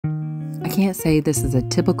I can't say this is a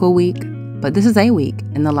typical week, but this is a week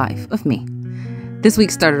in the life of me. This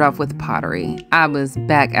week started off with pottery. I was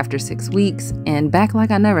back after 6 weeks and back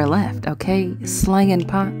like I never left, okay? Slanging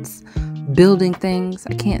pots, building things.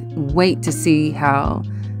 I can't wait to see how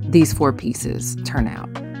these 4 pieces turn out.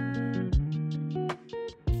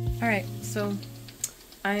 All right, so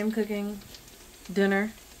I am cooking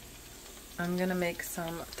dinner. I'm gonna make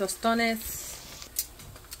some tostones,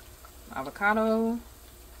 avocado.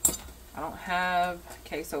 I don't have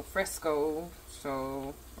queso fresco,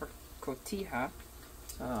 or cotija,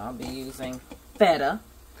 so I'll be using feta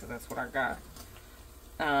because that's what I got.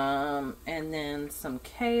 And then some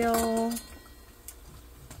kale,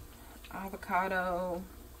 avocado,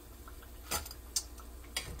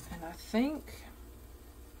 and I think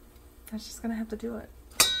that's just gonna have to do it.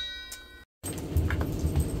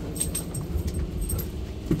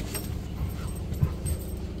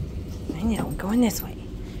 I know, we're going this way.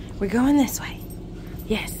 We're going this way.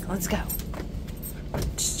 Yes, let's go.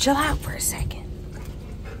 Just chill out for a second.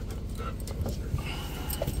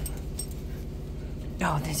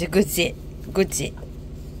 Oh, there's a good sit. Good sit.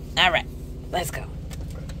 All right, let's go.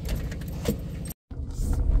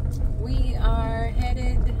 We are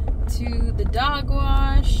headed to the dog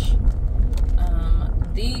wash.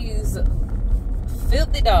 These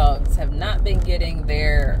filthy dogs have not been getting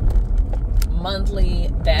their monthly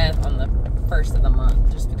bath on the first of the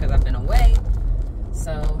month just because I've been away.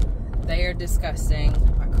 So they are disgusting.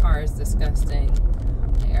 My car is disgusting.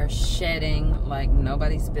 They are shedding like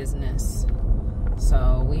nobody's business.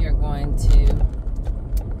 So we are going to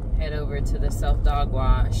head over to the self dog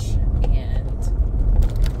wash and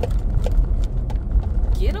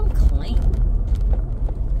get them clean.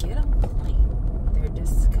 Get them clean. They're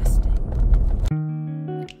disgusting.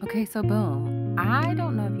 Okay, so boom. I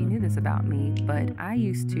don't know if you knew this about me, but I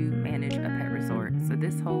used to manage a pet resort. So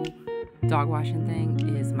this whole dog washing thing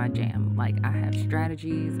is my jam. Like, I have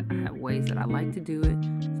strategies, I have ways that I like to do it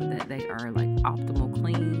so that they are like optimal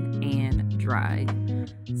clean and dry.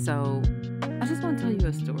 So I just want to tell you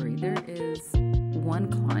a story. There is one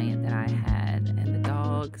client that I had, and the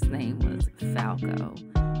dog's name was Falco,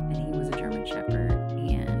 and he was a German Shepherd,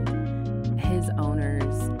 and his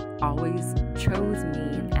owners always chose me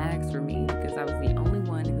and asked for me because I was the only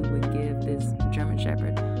one who would give this German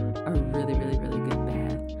Shepherd a really, really, really good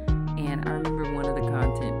bath. And I remember one of the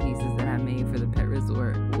content pieces that I made for the pet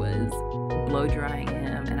resort was blow drying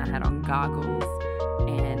him, and I had on goggles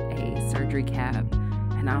and a surgery cap,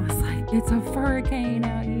 and I was like, it's a hurricane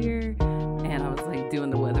out here, and I was like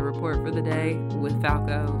doing the weather report for the day with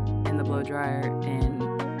Falco and the blow dryer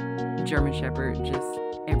and German Shepherd just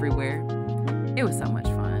everywhere. It was so much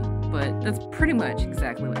fun, but that's pretty much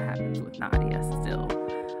exactly what happens with Nadia still.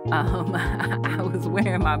 I was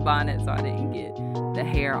wearing my bonnet so I didn't get the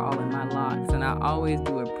hair all in my locks, and I always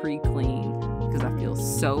do a pre-clean because I feel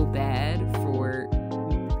so bad for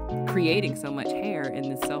creating so much hair in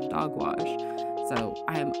this self-dog wash. So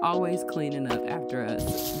I am always cleaning up after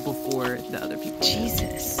us before the other people.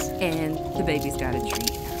 Jesus. And the baby's got a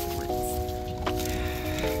treat afterwards.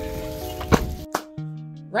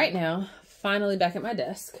 Right now, finally back at my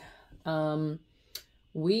desk.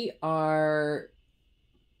 We are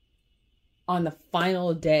on the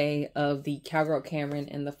final day of the Cowgirl Cameron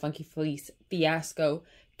and the Funky Fleece Fiasco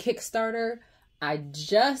Kickstarter. I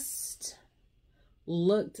just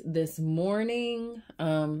looked this morning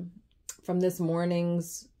from this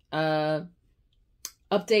morning's update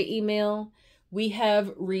email. We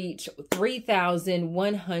have reached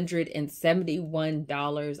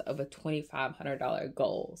 $3,171 of a $2,500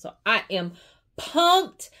 goal. So I am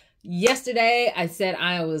pumped. Yesterday, I said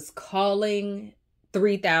I was calling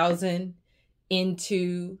 3,000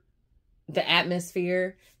 into the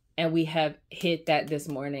atmosphere, and we have hit that this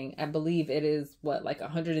morning. I believe it is what, like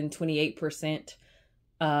 128%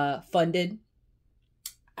 funded.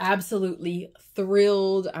 Absolutely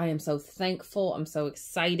thrilled. I am so thankful. I'm so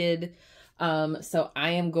excited. So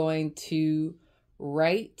I am going to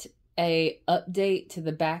write a update to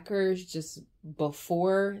the backers just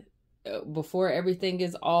before everything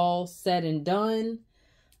is all said and done.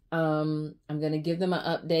 I'm going to give them an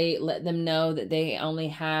update, let them know that they only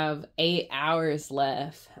have 8 hours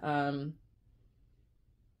left.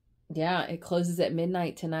 Yeah, it closes at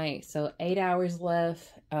midnight tonight. So 8 hours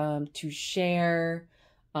left to share,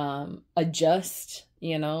 adjust,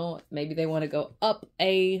 you know, maybe they want to go up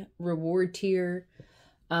a reward tier.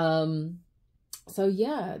 So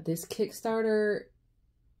yeah, this Kickstarter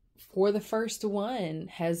for the first one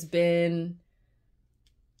has been,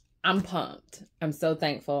 I'm pumped. I'm so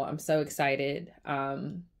thankful. I'm so excited.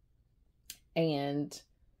 And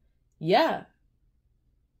yeah,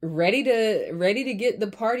 ready to get the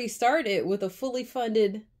party started with a fully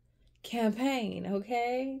funded campaign,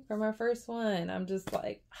 okay? For my first one. I'm just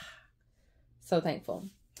like so thankful.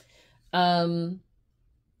 Yeah.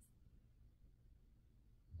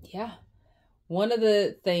 One of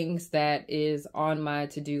the things that is on my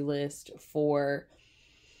to-do list for,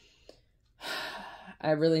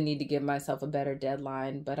 I really need to give myself a better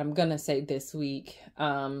deadline, but I'm gonna say this week,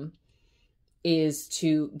 is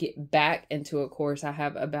to get back into a course I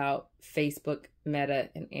have about Facebook, Meta,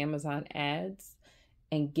 and Amazon ads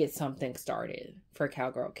and get something started for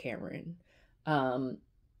Cowgirl Cameron.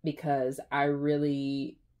 Because I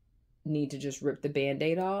really need to just rip the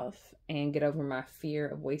Band-Aid off and get over my fear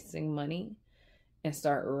of wasting money and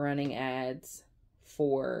start running ads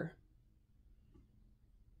for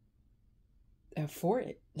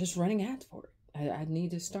it. Just running ads for it. I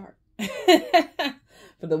need to start.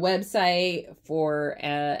 For the website, for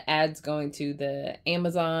ads going to the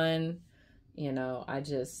Amazon, you know, I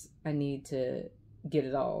need to get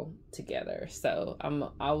it all together. So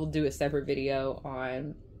I will do a separate video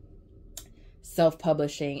on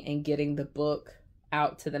self-publishing and getting the book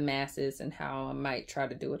out to the masses and how I might try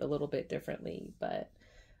to do it a little bit differently. But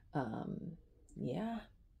yeah,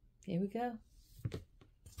 here we go.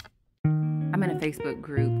 I'm in a Facebook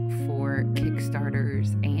group for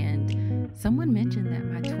Kickstarters, and someone mentioned that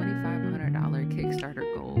my $2,500 Kickstarter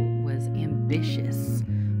goal was ambitious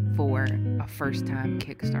for a first-time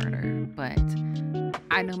Kickstarter. But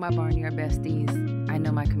I know my Barnyard besties, I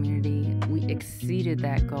know my community, we exceeded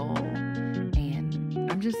that goal, and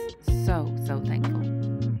I'm just so thankful.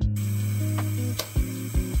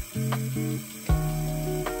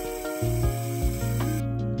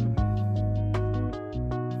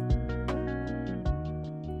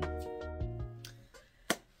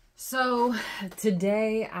 So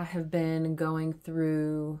today I have been going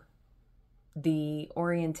through the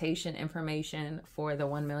orientation information for the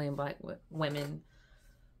 1 Million Black Women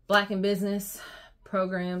Black in Business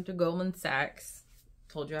program to Goldman Sachs.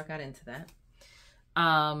 Told you I got into that.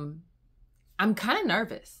 I'm kind of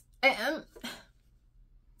nervous. I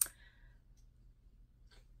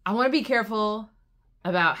want to be careful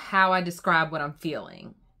about how I describe what I'm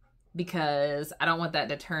feeling, because I don't want that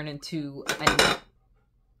to turn into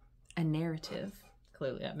a narrative.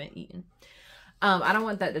 Clearly I've been eating. I don't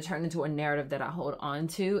want that to turn into a narrative that I hold on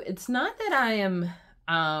to. It's not that I am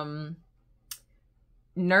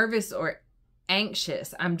nervous or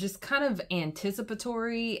anxious. I'm just kind of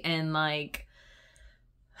anticipatory, and like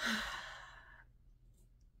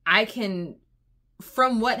I can,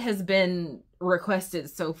 from what has been requested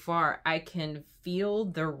so far, I can feel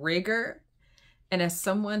the rigor. And as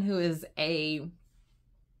someone who is a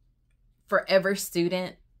forever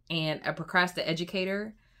student and a procrastinator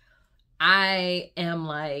educator, I am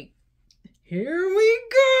like, here we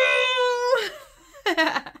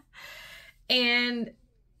go. And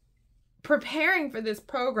preparing for this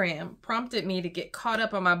program prompted me to get caught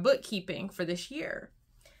up on my bookkeeping for this year,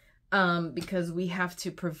 because we have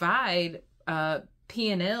to provide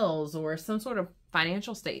P&Ls or some sort of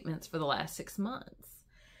financial statements for the last 6 months.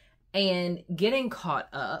 And getting caught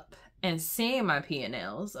up and seeing my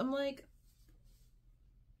P&Ls, I'm like,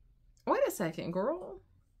 wait a second, girl.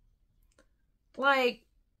 Like,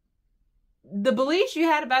 the beliefs you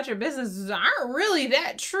had about your businesses aren't really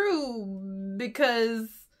that true, because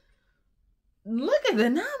look at the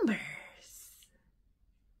numbers.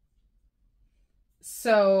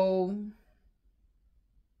 So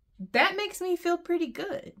that makes me feel pretty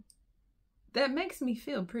good. That makes me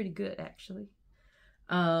feel pretty good, actually.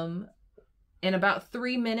 In about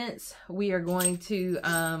 3 minutes, we are going to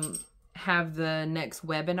have the next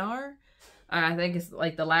webinar. I think it's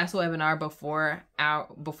like the last webinar before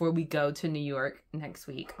we go to New York next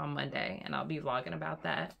week on Monday, and I'll be vlogging about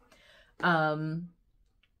that.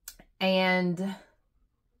 And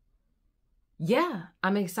yeah,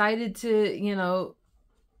 I'm excited to, you know,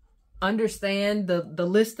 understand the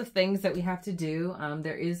list of things that we have to do.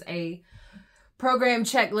 There is a program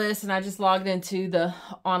checklist, and I just logged into the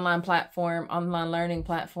online learning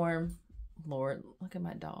platform. Lord, look at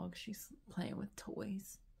my dog. She's playing with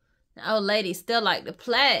toys. The old lady still like to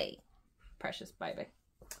play. Precious baby.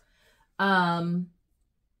 But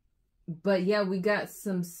yeah, we got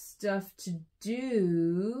some stuff to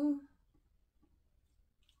do.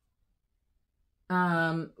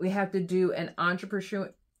 We have to do an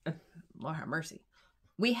entrepreneur. Lord have mercy.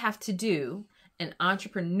 We have to do an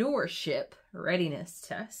entrepreneurship readiness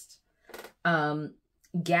test.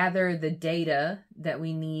 Gather the data that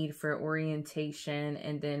we need for orientation,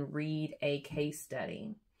 and then read a case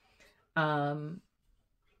study.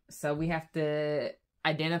 So we have to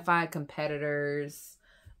identify competitors,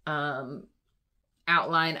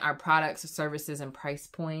 outline our products, services, and price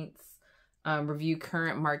points, review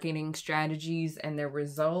current marketing strategies and their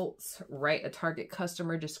results, write a target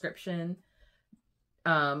customer description,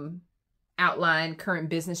 outline current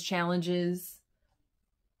business challenges,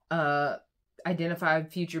 identify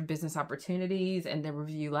future business opportunities, and then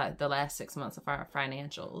review the last 6 months of our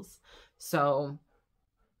financials. So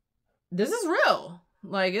this is real.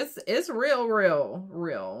 Like, it's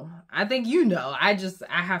real. I think,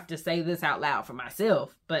 I have to say this out loud for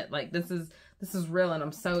myself, but like, this is real. And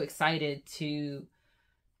I'm so excited to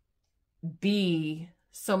be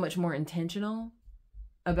so much more intentional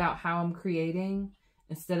about how I'm creating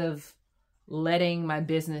instead of letting my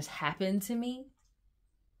business happen to me.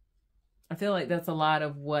 I feel like that's a lot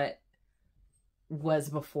of what was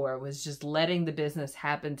before, was just letting the business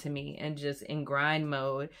happen to me and just in grind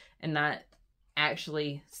mode and not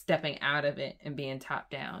actually stepping out of it and being top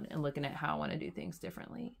down and looking at how I want to do things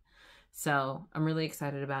differently. So I'm really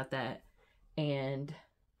excited about that. And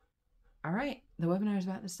all right, the webinar is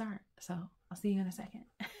about to start. So I'll see you in a second.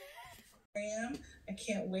 I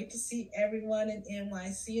can't wait to see everyone in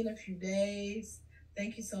NYC in a few days.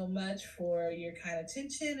 Thank you so much for your kind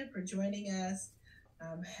attention and for joining us.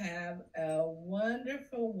 Have a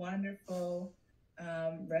wonderful, wonderful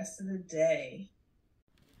rest of the day.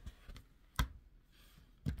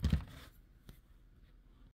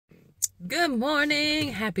 Good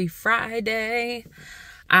morning. Happy Friday.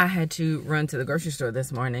 I had to run to the grocery store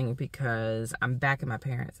this morning because I'm back at my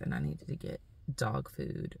parents' and I needed to get dog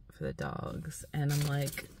food for the dogs. And I'm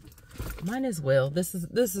like, might as well. This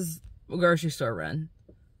is a grocery store run.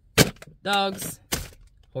 Dogs,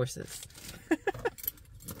 horses.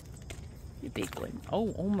 You big one. Oh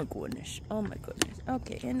my goodness. Oh my goodness.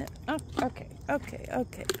 Okay, and okay. All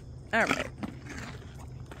right.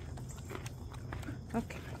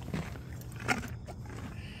 Okay.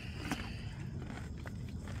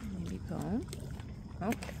 Maybe go.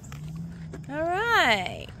 Okay. All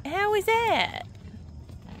right. How is that?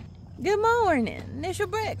 Good morning. Initial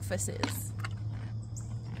breakfasts.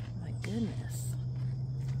 My goodness.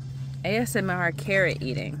 ASMR carrot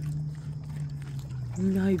eating.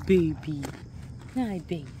 My baby. My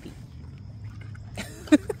baby.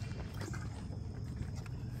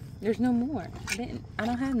 There's no more. I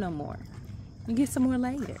don't have no more. You get some more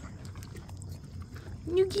later.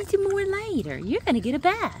 You get some more later. You're gonna get a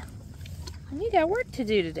bath. And you got work to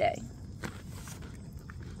do today.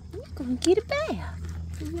 You're gonna get a bath.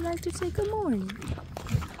 Would you like to say good morning?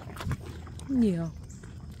 Yeah.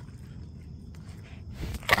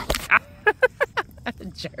 A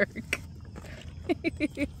jerk.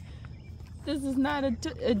 This is not a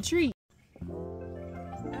treat.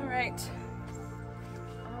 All right.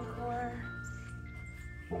 Encore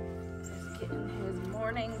is getting his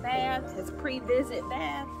morning bath, his pre-visit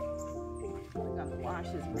bath. We're gonna wash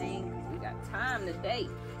his mane because we got time today.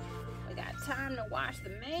 We got time to wash the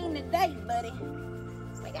mane today, buddy.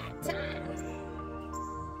 We got time.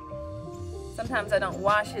 Sometimes I don't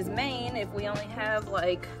wash his mane if we only have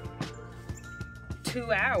like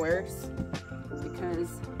 2 hours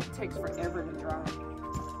because it takes forever to dry.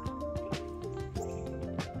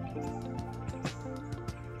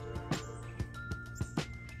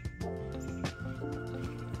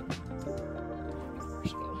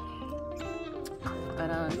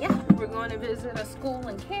 But yeah, we're going to visit a school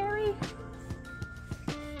in Cary.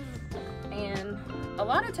 And a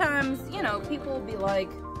lot of times, people will be like,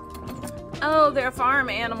 oh, they're farm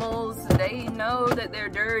animals, they know that they're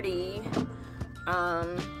dirty.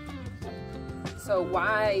 So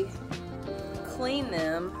why clean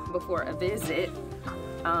them before a visit?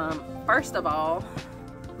 First of all,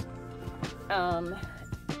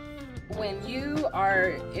 when you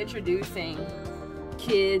are introducing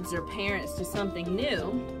kids or parents to something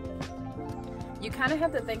new, you kind of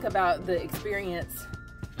have to think about the experience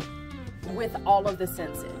with all of the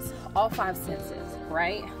senses, all 5 senses,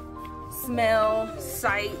 right? Smell,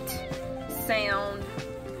 sight, sound,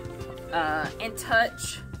 and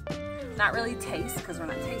touch. Not really taste, because we're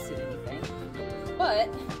not tasting anything. But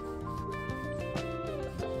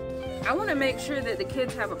I want to make sure that the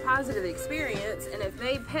kids have a positive experience, and if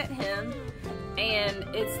they pet him and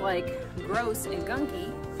it's like gross and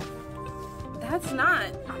gunky, that's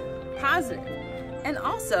not positive. And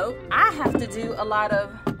also, I have to do a lot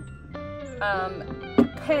of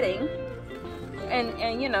petting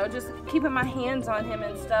and just keeping my hands on him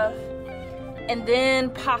and stuff, and then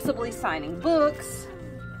possibly signing books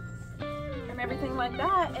and everything like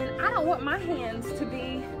that. And I don't want my hands to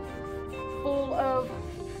be full of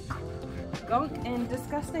gunk and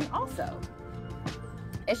disgusting also.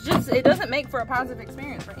 It's just, it doesn't make for a positive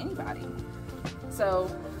experience for anybody. So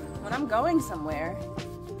when I'm going somewhere,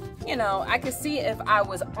 you know, I could see if I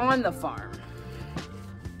was on a farm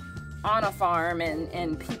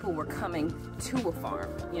and people were coming to a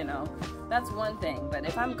farm, you know, that's one thing. But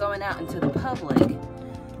if I'm going out into the public,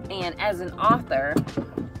 and as an author,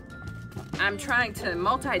 I'm trying to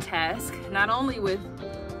multitask, not only with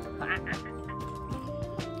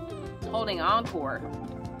holding encore,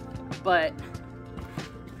 but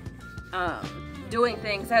doing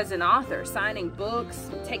things as an author, signing books,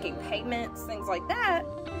 taking payments, things like that.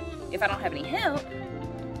 If I don't have any help,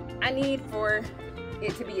 I need for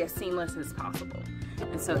it to be as seamless as possible.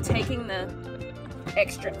 And so taking the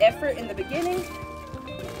extra effort in the beginning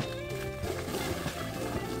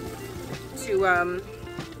to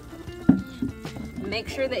make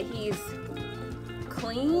sure that he's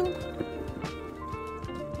clean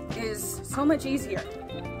is so much easier.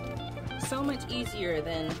 So much easier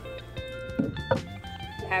than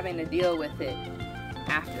having to deal with it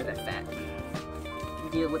after the fact.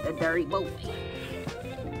 Deal with a dirty boy.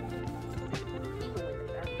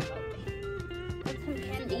 Who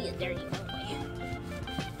can be a dirty boy?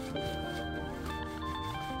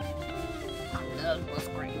 I love bus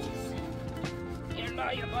scratches. You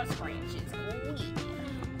know your bus scratches.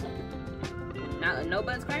 Now, no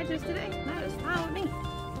butt scratches today? That is fine with me.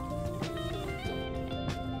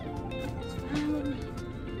 It's fine with me.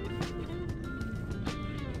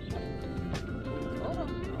 Hold on.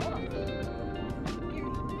 Here.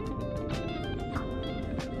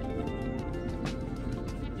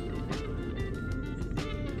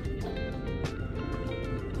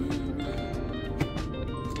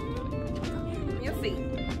 Give me your feet.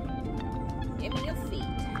 Give me your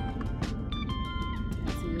feet.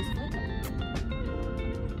 See this foot?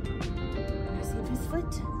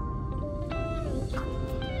 Foot.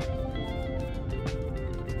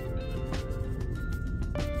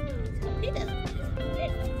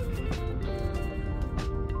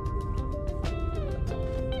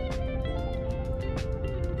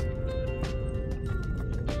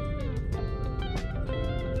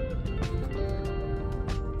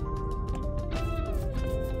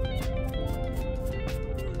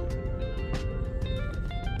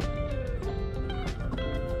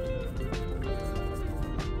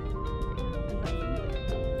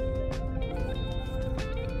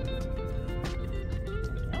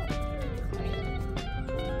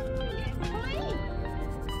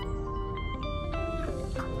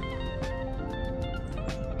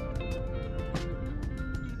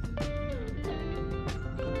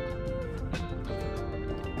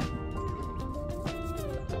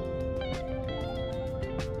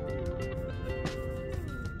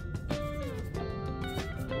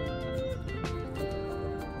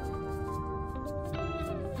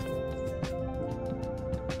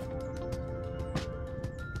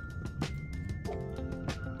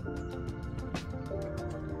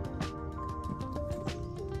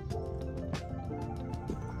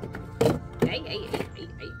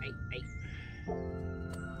 Hey.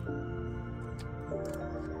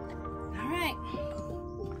 All right,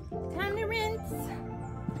 time to rinse.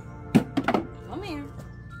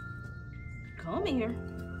 Come here.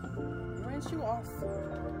 Rinse you off.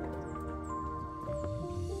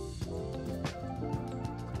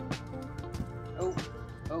 Oh.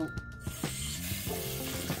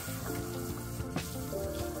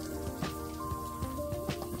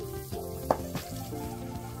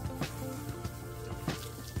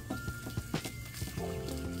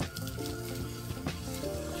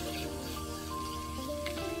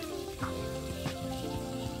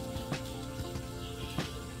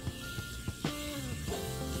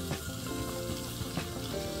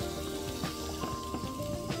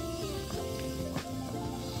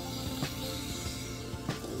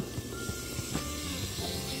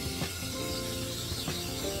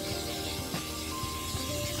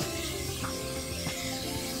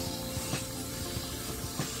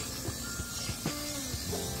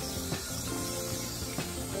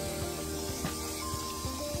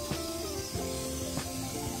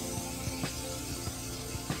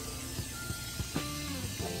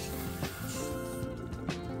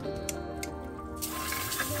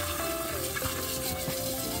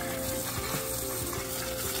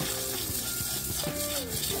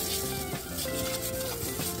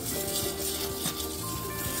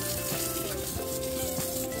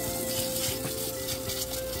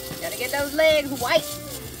 Get those legs white.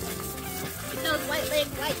 Get those white legs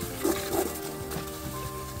white.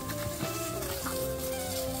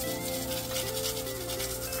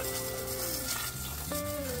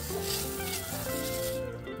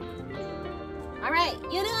 All right,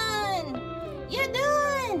 you're done. You're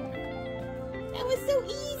done. That was so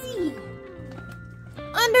easy.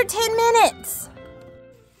 Under under 10 minutes.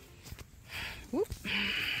 Whoop.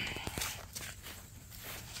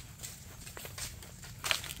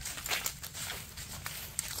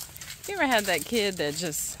 You ever had that kid that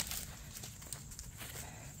just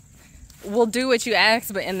will do what you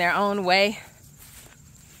ask, but in their own way?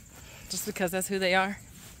 Just because that's who they are?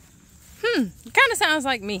 It kind of sounds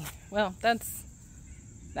like me. Well, that's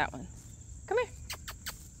that one. Come here.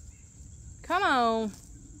 Come on.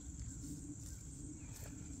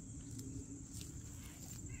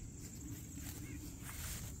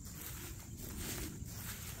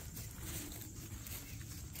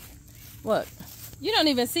 Look, you don't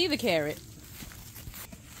even see the carrot.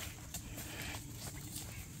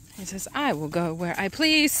 He says, I will go where I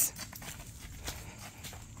please.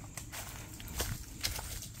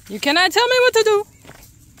 You cannot tell me what to do.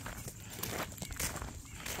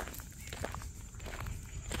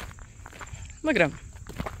 Look at him.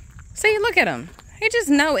 See, look at him. He just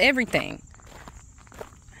know everything.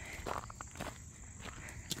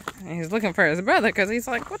 And he's looking for his brother because he's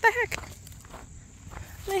like, what the heck?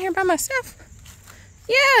 I'm in here by myself.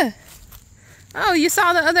 Yeah. Oh, you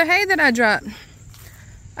saw the other hay that I dropped.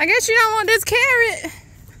 I guess you don't want this carrot.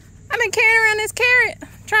 I've been carrying around this carrot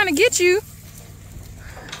trying to get you.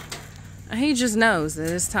 He just knows that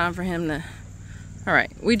it's time for him to... All right,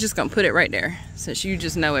 we just gonna put it right there since you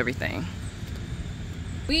just know everything.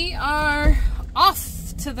 We are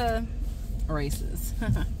off to the races.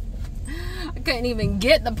 I couldn't even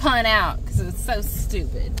get the pun out because it was so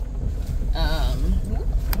stupid.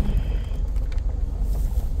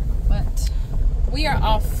 But we are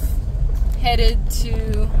off, headed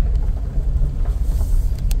to...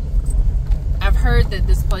 I've heard that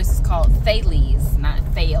this place is called Thales, not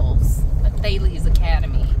Thales, but Thales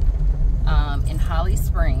Academy in Holly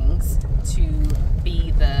Springs to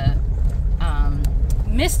be the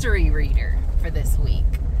mystery reader for this week.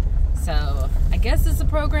 So I guess it's a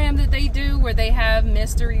program that they do where they have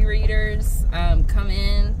mystery readers come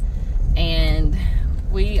in, and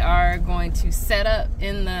we are going to set up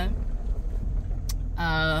in the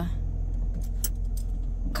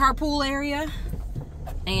carpool area,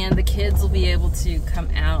 and the kids will be able to come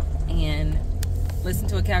out and listen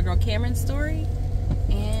to a Cowgirl Cameron story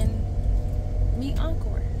and meet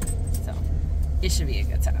Encore. So it should be a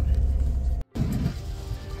good time.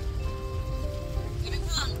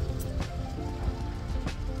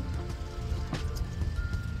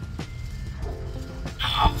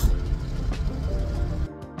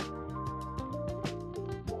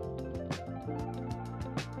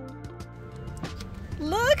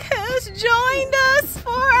 Look who's joined us for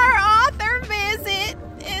our author visit.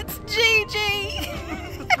 It's Gigi.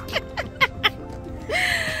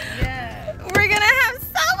 Yeah. We're gonna have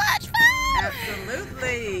so much fun.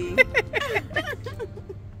 Absolutely.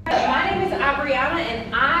 My name is Abriana,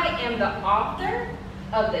 and I am the author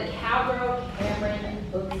of the Cowgirl Cameron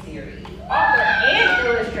book series. Author and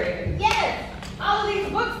illustrator. Yes! All of these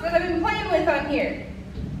books that I've been playing with on here.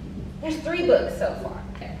 There's 3 books so far.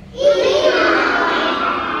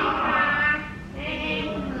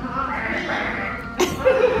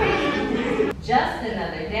 Just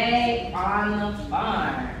another day on the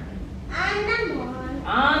farm.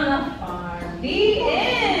 On the farm. The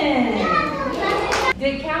end.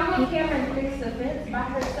 Did Cowgirl Cameron fix the fence by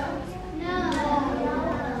herself? No.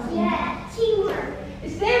 Yeah, teamwork.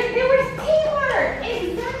 There was teamwork.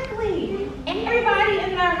 Exactly. Everybody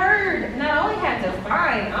in the herd not only had to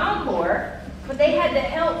find Encore, but they had to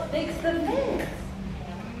help fix the fence.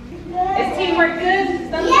 Is teamwork good?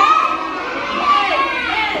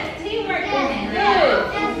 Yes, teamwork is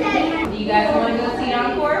good. Do you guys want to go see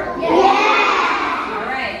Encore? Yeah. All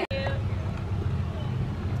right.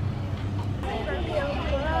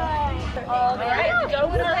 All right, go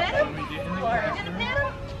with the middle. In the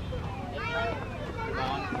middle.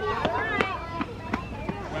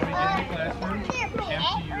 When we get in the classroom, empty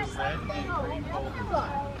your red and green folders.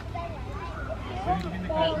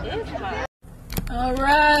 All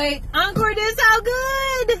right, Encore did so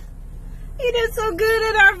good. He did so good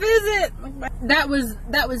at our visit. That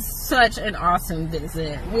was such an awesome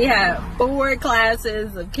visit. We had 4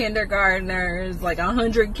 classes of kindergartners, like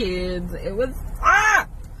 100 kids. It was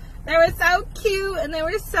they were so cute and they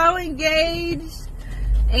were so engaged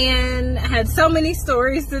and had so many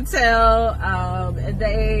stories to tell.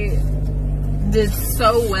 They did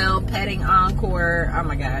so well petting Encore. Oh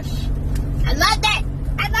my gosh, I love that.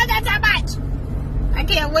 I love that so much. I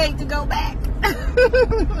can't wait to go back.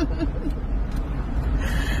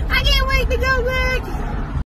 I can't wait to go back.